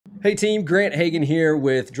Hey team, Grant Hagen here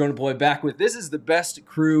with DroneDeploy back with, this is the best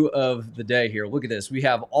crew of the day here. Look at this. We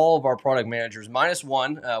have all of our product managers minus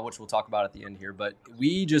one, which we'll talk about at the end here, but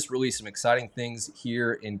we just released some exciting things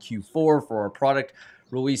here in Q4 for our product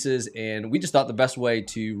releases, and we just thought the best way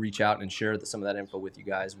to reach out and share some of that info with you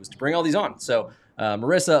guys was to bring all these on. So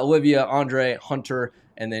Marissa, Olivia, Andrey, Hunter,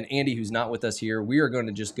 and then Andy, who's not with us here, we are going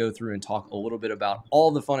to just go through and talk a little bit about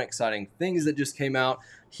all the fun, exciting things that just came out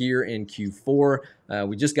here in Q4.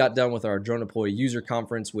 We just got done with our DroneDeploy user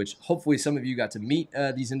conference, which hopefully some of you got to meet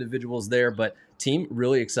these individuals there. But team,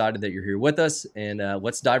 really excited that you're here with us, and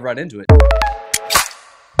let's dive right into it.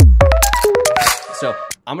 So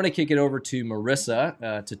I'm going to kick it over to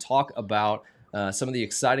Marissa to talk about some of the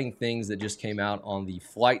exciting things that just came out on the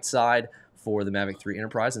flight side for the Mavic 3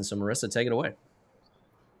 Enterprise. And so Marissa, take it away.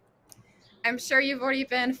 I'm sure you've already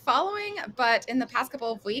been following, but in the past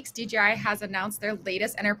couple of weeks, DJI has announced their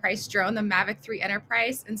latest enterprise drone, the Mavic 3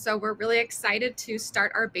 Enterprise. And so we're really excited to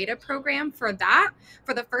start our beta program for that.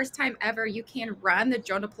 For the first time ever, you can run the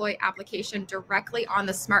DroneDeploy application directly on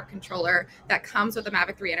the smart controller that comes with the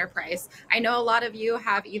Mavic 3 Enterprise. I know a lot of you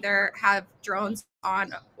have either have drones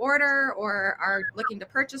on order or are looking to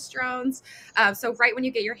purchase drones. So right when you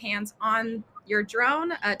get your hands on your drone,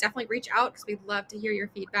 definitely reach out because we'd love to hear your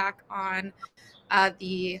feedback on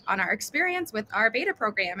our experience with our beta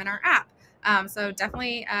program and our app. So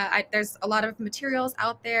definitely, there's a lot of materials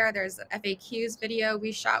out there. There's an FAQs video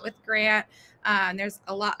we shot with Grant. And there's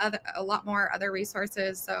a lot more other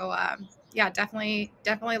resources. So yeah, definitely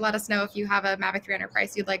let us know if you have a Mavic 3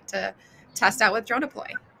 Enterprise you'd like to test out with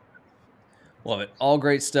DroneDeploy. Love it. All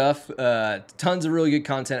great stuff. Tons of really good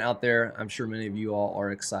content out there. I'm sure many of you all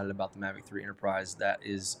are excited about the Mavic 3 Enterprise. That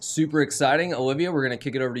is super exciting. Olivia, we're going to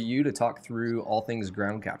kick it over to you to talk through all things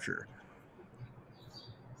ground capture.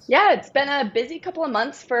 Yeah, it's been a busy couple of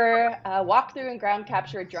months for walkthrough and ground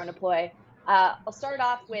capture at DroneDeploy. I'll start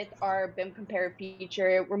off with our BIM Compare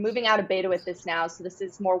feature. We're moving out of beta with this now, so this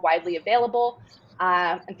is more widely available.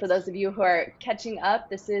 And for those of you who are catching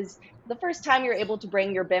up, this is the first time you're able to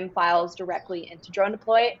bring your BIM files directly into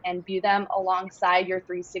DroneDeploy and view them alongside your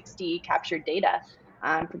 360 captured data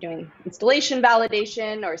for doing installation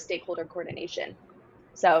validation or stakeholder coordination.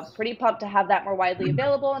 So pretty pumped to have that more widely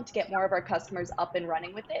available and to get more of our customers up and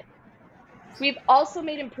running with it. We've also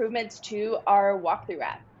made improvements to our walkthrough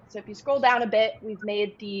app. So if you scroll down a bit, we've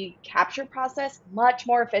made the capture process much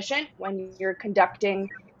more efficient when you're conducting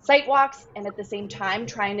site walks and at the same time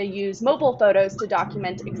trying to use mobile photos to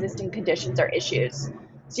document existing conditions or issues.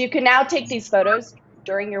 So you can now take these photos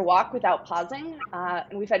during your walk without pausing.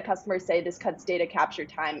 And we've had customers say this cuts data capture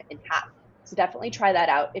time in half. So definitely try that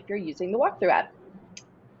out if you're using the walkthrough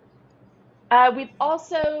app. We've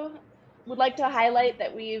also would like to highlight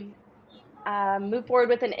that we've moved forward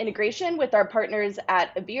with an integration with our partners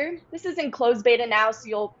at Avir. This is in closed beta now, so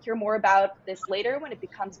you'll hear more about this later when it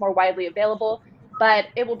becomes more widely available. But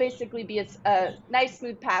it will basically be a nice,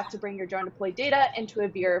 smooth path to bring your DroneDeploy data into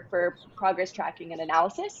Avir for progress tracking and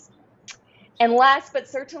analysis. And last but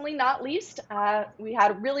certainly not least, we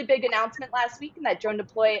had a really big announcement last week in that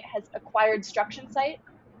DroneDeploy has acquired Struckman site.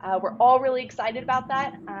 We're all really excited about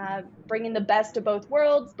that, bringing the best of both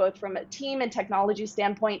worlds, both from a team and technology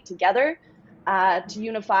standpoint together to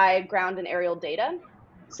unify ground and aerial data.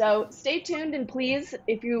 So stay tuned, and please,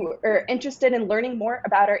 if you are interested in learning more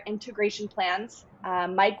about our integration plans,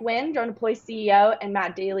 Mike Wynn, DroneDeploy CEO, and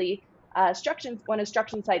Matt Daly, one of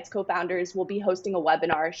Struckman Site's co-founders, will be hosting a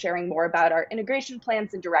webinar sharing more about our integration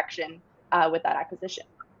plans and direction with that acquisition.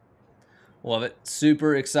 Love it.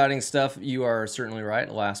 Super exciting stuff. You are certainly right.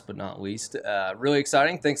 Last but not least, really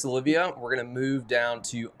exciting. Thanks, Olivia. We're going to move down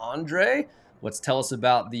to Andrey. Let's tell us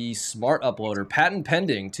about the smart uploader. Patent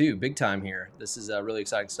pending, too. Big time here. This is really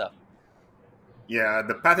exciting stuff. Yeah,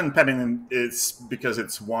 the patent pending is because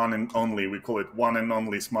it's one and only. We call it one and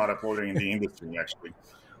only smart uploader in the industry, actually.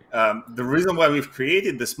 The reason why we've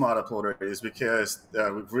created the smart uploader is because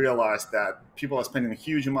we've realized that people are spending a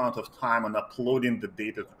huge amount of time on uploading the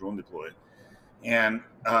data to DroneDeploy. And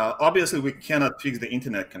obviously, we cannot fix the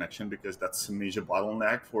internet connection because that's a major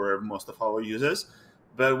bottleneck for most of our users.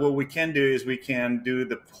 But what we can do is we can do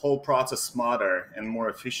the whole process smarter and more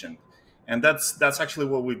efficient. And that's actually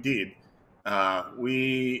what we did.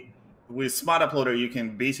 With Smart Uploader, you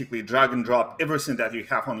can basically drag and drop everything that you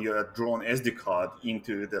have on your drone SD card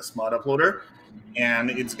into the Smart Uploader, and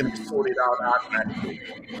it's going to sort it out automatically.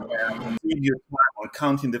 And save your time on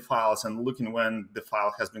counting the files and looking when the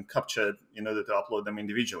file has been captured in order to upload them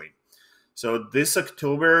individually. So this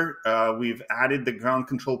October, we've added the ground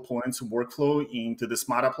control points workflow into the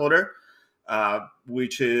Smart Uploader.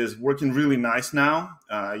 which is working really nice now.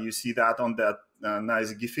 You see that on that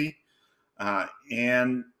nice Giphy.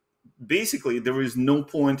 And basically, there is no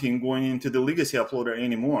point in going into the legacy uploader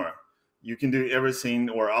anymore. You can do everything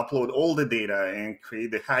or upload all the data and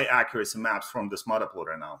create the high accuracy maps from the smart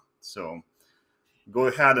uploader now. So go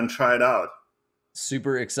ahead and try it out.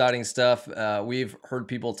 Super exciting stuff. We've heard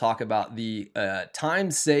people talk about the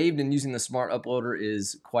time saved in using the smart uploader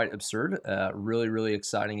is quite absurd. Really, really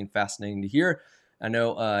exciting and fascinating to hear. I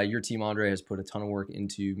know your team, Andrey, has put a ton of work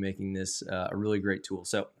into making this a really great tool.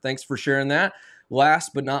 So thanks for sharing that.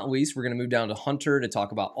 Last but not least, we're going to move down to Hunter to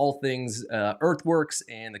talk about all things Earthworks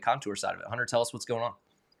and the contour side of it. Hunter, tell us what's going on.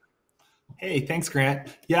 Hey, thanks, Grant.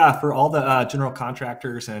 Yeah, for all the general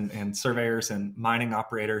contractors and surveyors and mining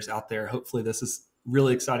operators out there, hopefully this is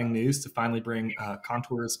really exciting news to finally bring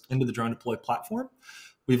contours into the DroneDeploy platform.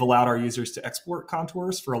 We've allowed our users to export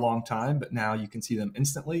contours for a long time, but now you can see them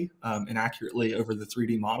instantly and accurately over the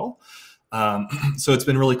 3D model. So it's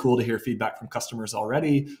been really cool to hear feedback from customers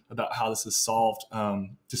already about how this has solved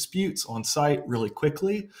disputes on site really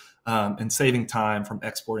quickly and saving time from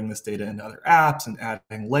exporting this data into other apps and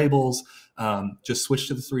adding labels. Just switch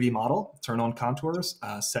to the 3D model, turn on contours,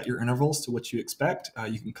 set your intervals to what you expect.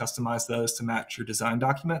 You can customize those to match your design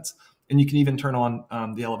documents. And you can even turn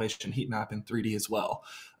on the elevation heat map in 3D as well,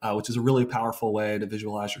 which is a really powerful way to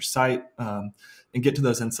visualize your site and get to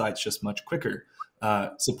those insights just much quicker.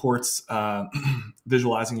 Supports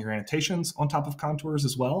visualizing your annotations on top of contours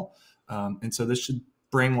as well. And so this should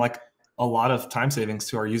bring like a lot of time savings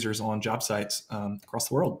to our users on job sites across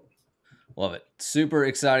the world. Love it. Super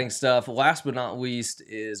exciting stuff. Last but not least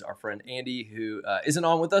is our friend Andy, who isn't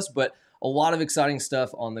on with us, but a lot of exciting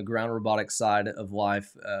stuff on the ground robotics side of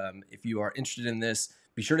life. If you are interested in this,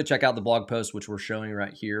 be sure to check out the blog post, which we're showing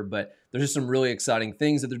right here. But there's just some really exciting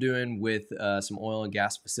things that they're doing with some oil and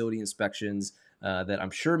gas facility inspections that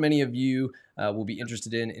I'm sure many of you will be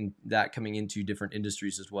interested in that coming into different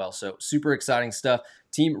industries as well. So super exciting stuff.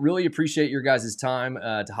 Team, really appreciate your guys' time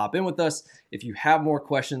to hop in with us. If you have more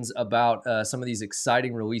questions about some of these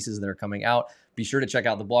exciting releases that are coming out, be sure to check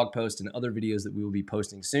out the blog post and other videos that we will be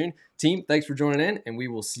posting soon. Team, thanks for joining in, and we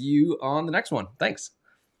will see you on the next one. Thanks.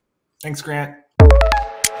 Thanks, Grant.